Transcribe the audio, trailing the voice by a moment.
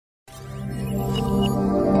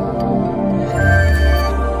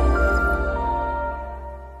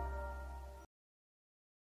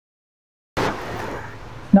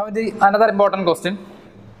Another important question.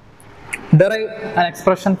 Derive an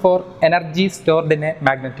expression for energy stored in a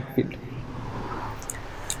magnetic field.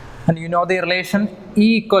 And you know the relation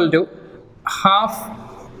E equal to half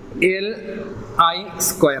Li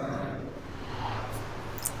square.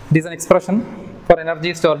 It is an expression for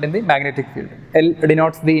energy stored in the magnetic field. L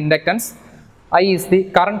denotes the inductance. I is the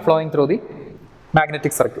current flowing through the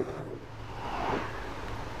magnetic circuit.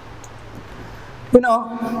 You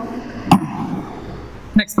know,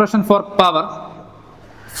 an expression for power.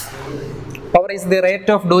 Power is the rate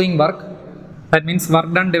of doing work. That means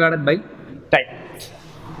work done divided by time.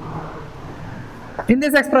 In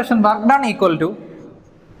this expression, work done equal to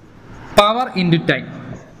power into time.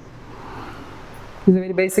 This is a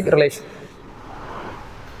very basic relation.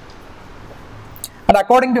 And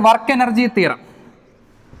according to work energy theorem,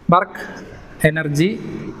 work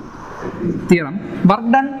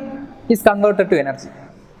done is converted to energy.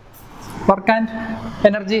 Work and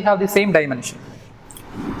energy have the same dimension.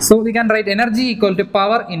 So we can write energy equal to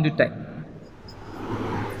power into time.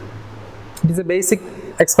 It is a basic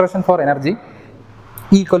expression for energy,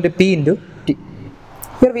 E equal to P into T.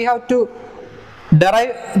 Here we have to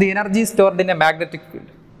derive the energy stored in a magnetic field.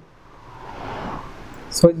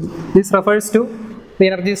 So this refers to the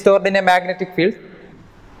energy stored in a magnetic field.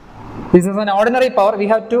 This is an ordinary power. We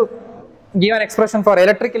have to give an expression for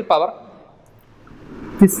electrical power.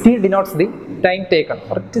 This T denotes the time taken,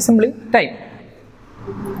 or it is simply time.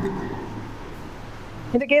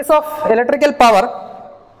 In the case of electrical power,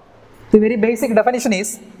 the very basic definition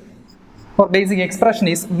is, or basic expression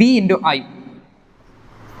is V into I,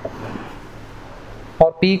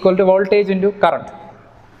 or P equal to voltage into current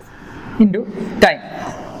into time.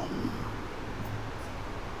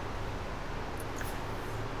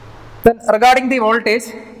 Then regarding the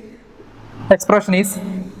voltage, expression is,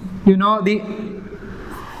 you know the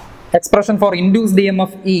expression for induced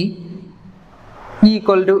EMF E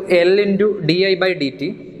equal to L into di by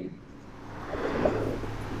dt.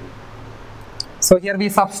 So here we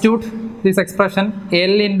substitute this expression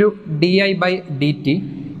L into di by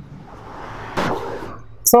dt.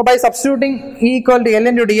 So by substituting E equal to L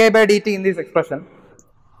into di by dt in this expression,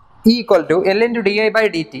 E equal to L into di by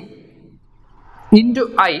dt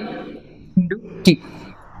into I into T.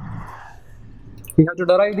 We have to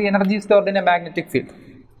derive the energy stored in a magnetic field.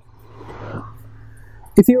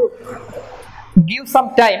 If you give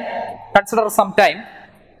some time, consider some time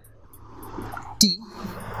T,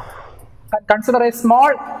 and consider a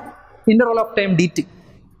small interval of time dt.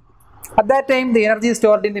 At that time, the energy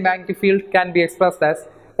stored in the magnetic field can be expressed as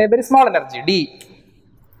a very small energy, d.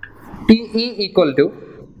 T E equal to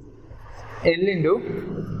L into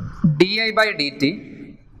di by dt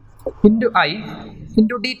into I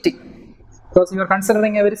into dt, because you are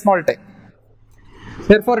considering a very small time.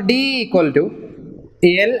 Therefore, d equal to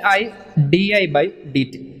Li di by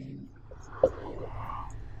dt.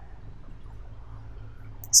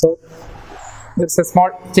 So there is a small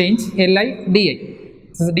change, Li di.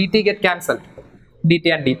 So dt get cancelled,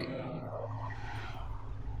 dt and dt.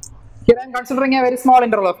 Here I am considering a very small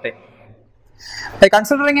interval of time. By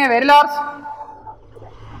considering a very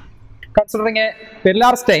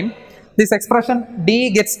large time, this expression d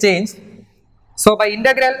gets changed. So by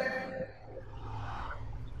integral,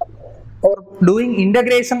 or doing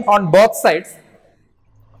integration on both sides,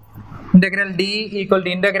 integral d equal to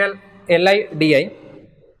integral Li di,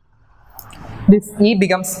 this E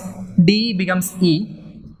becomes, d becomes E,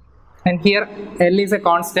 and here L is a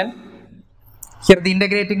constant. Here the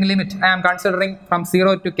integrating limit I am considering from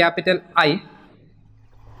 0 to capital I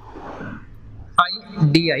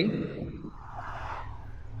di.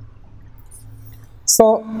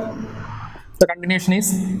 So the continuation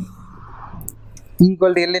is E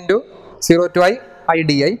equal to L into 0 to I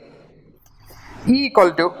di, E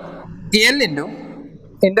equal to L into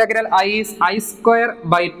integral I is I square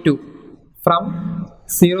by 2 from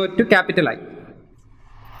 0 to capital I.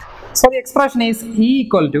 So the expression is E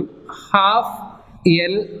equal to half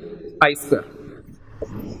L I square.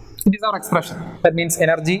 It is our expression. That means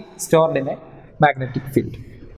energy stored in a magnetic field.